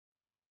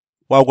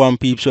Wagwan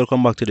peeps,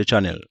 welcome back to the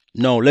channel.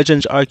 Now,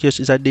 Legends Arceus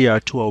is a day or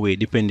two away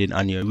depending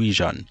on your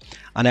region,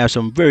 and I have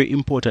some very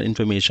important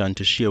information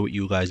to share with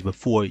you guys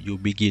before you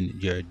begin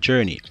your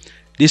journey.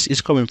 This is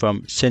coming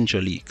from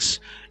Central Leaks.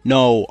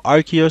 Now,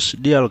 Arceus,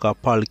 Dialga,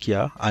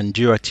 Palkia, and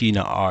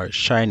Giratina are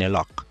Shiny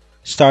Lock.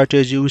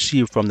 Starters you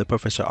receive from the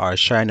Professor are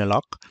Shiny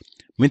Lock.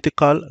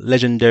 Mythical,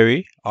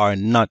 Legendary are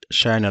not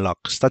Shiny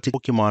Lock. Static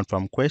Pokemon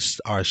from Quest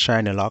are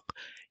Shiny Lock.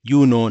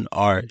 Unknown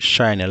are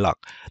Shiny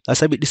Lock.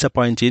 That's a bit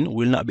disappointing.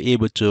 We'll not be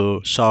able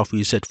to soft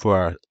reset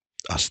for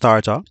a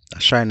starter,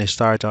 a Shiny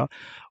starter.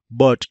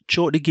 But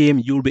throughout the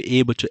game, you'll be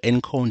able to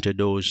encounter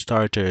those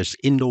starters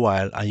in the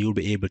wild and you'll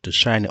be able to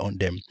shine on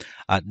them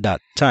at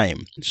that time.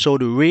 So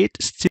the rate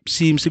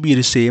seems to be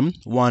the same,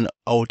 1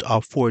 out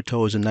of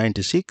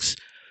 4096.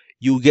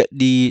 You get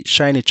the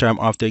shiny charm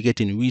after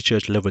getting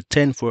research level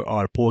 10 for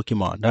all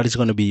Pokemon. That is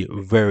going to be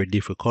very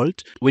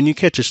difficult. When you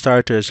catch the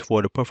starters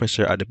for the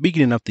Professor at the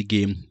beginning of the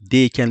game,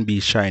 they can be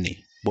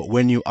shiny. But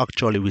when you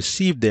actually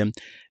receive them,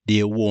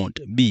 they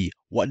won't be.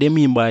 What they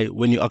mean by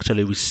when you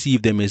actually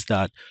receive them is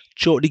that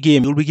throughout the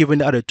game, you'll be given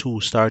the other 2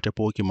 starter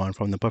Pokemon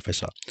from the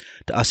Professor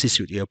to assist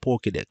with your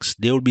Pokedex.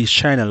 They will be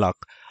shiny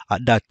lock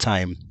at that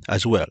time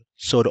as well.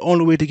 So the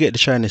only way to get the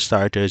shiny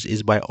starters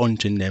is by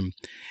hunting them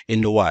in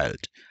the wild.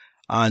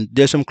 And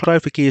there's some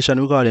clarification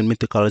regarding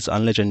mythicals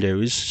and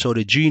legendaries. So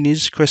the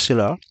Genies,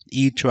 Cressila,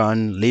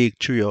 Etran, Lake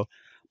Trio,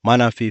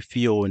 Manaphy,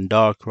 Fion,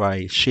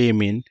 Darkrai,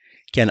 Shaman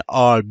can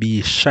all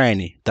be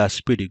shiny. That's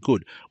pretty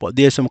good. But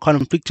there's some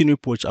conflicting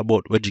reports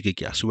about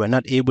Regigigas. We're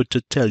not able to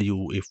tell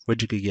you if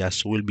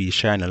Regigigas will be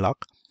shiny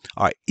lock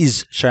or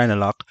is shiny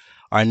lock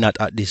or not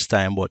at this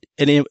time. But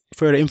any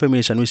further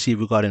information we see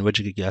regarding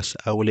Regigigas,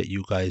 I will let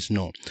you guys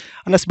know.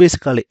 And that's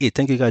basically it.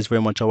 Thank you guys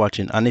very much for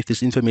watching. And if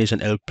this information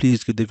helped,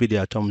 please give the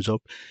video a thumbs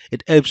up.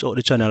 It helps out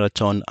the channel a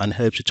ton and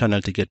helps the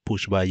channel to get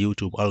pushed by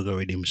YouTube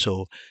algorithm.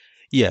 So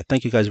yeah,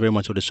 thank you guys very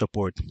much for the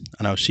support.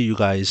 And I'll see you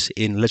guys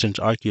in Legends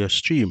Arceus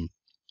stream.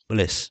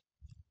 Bless.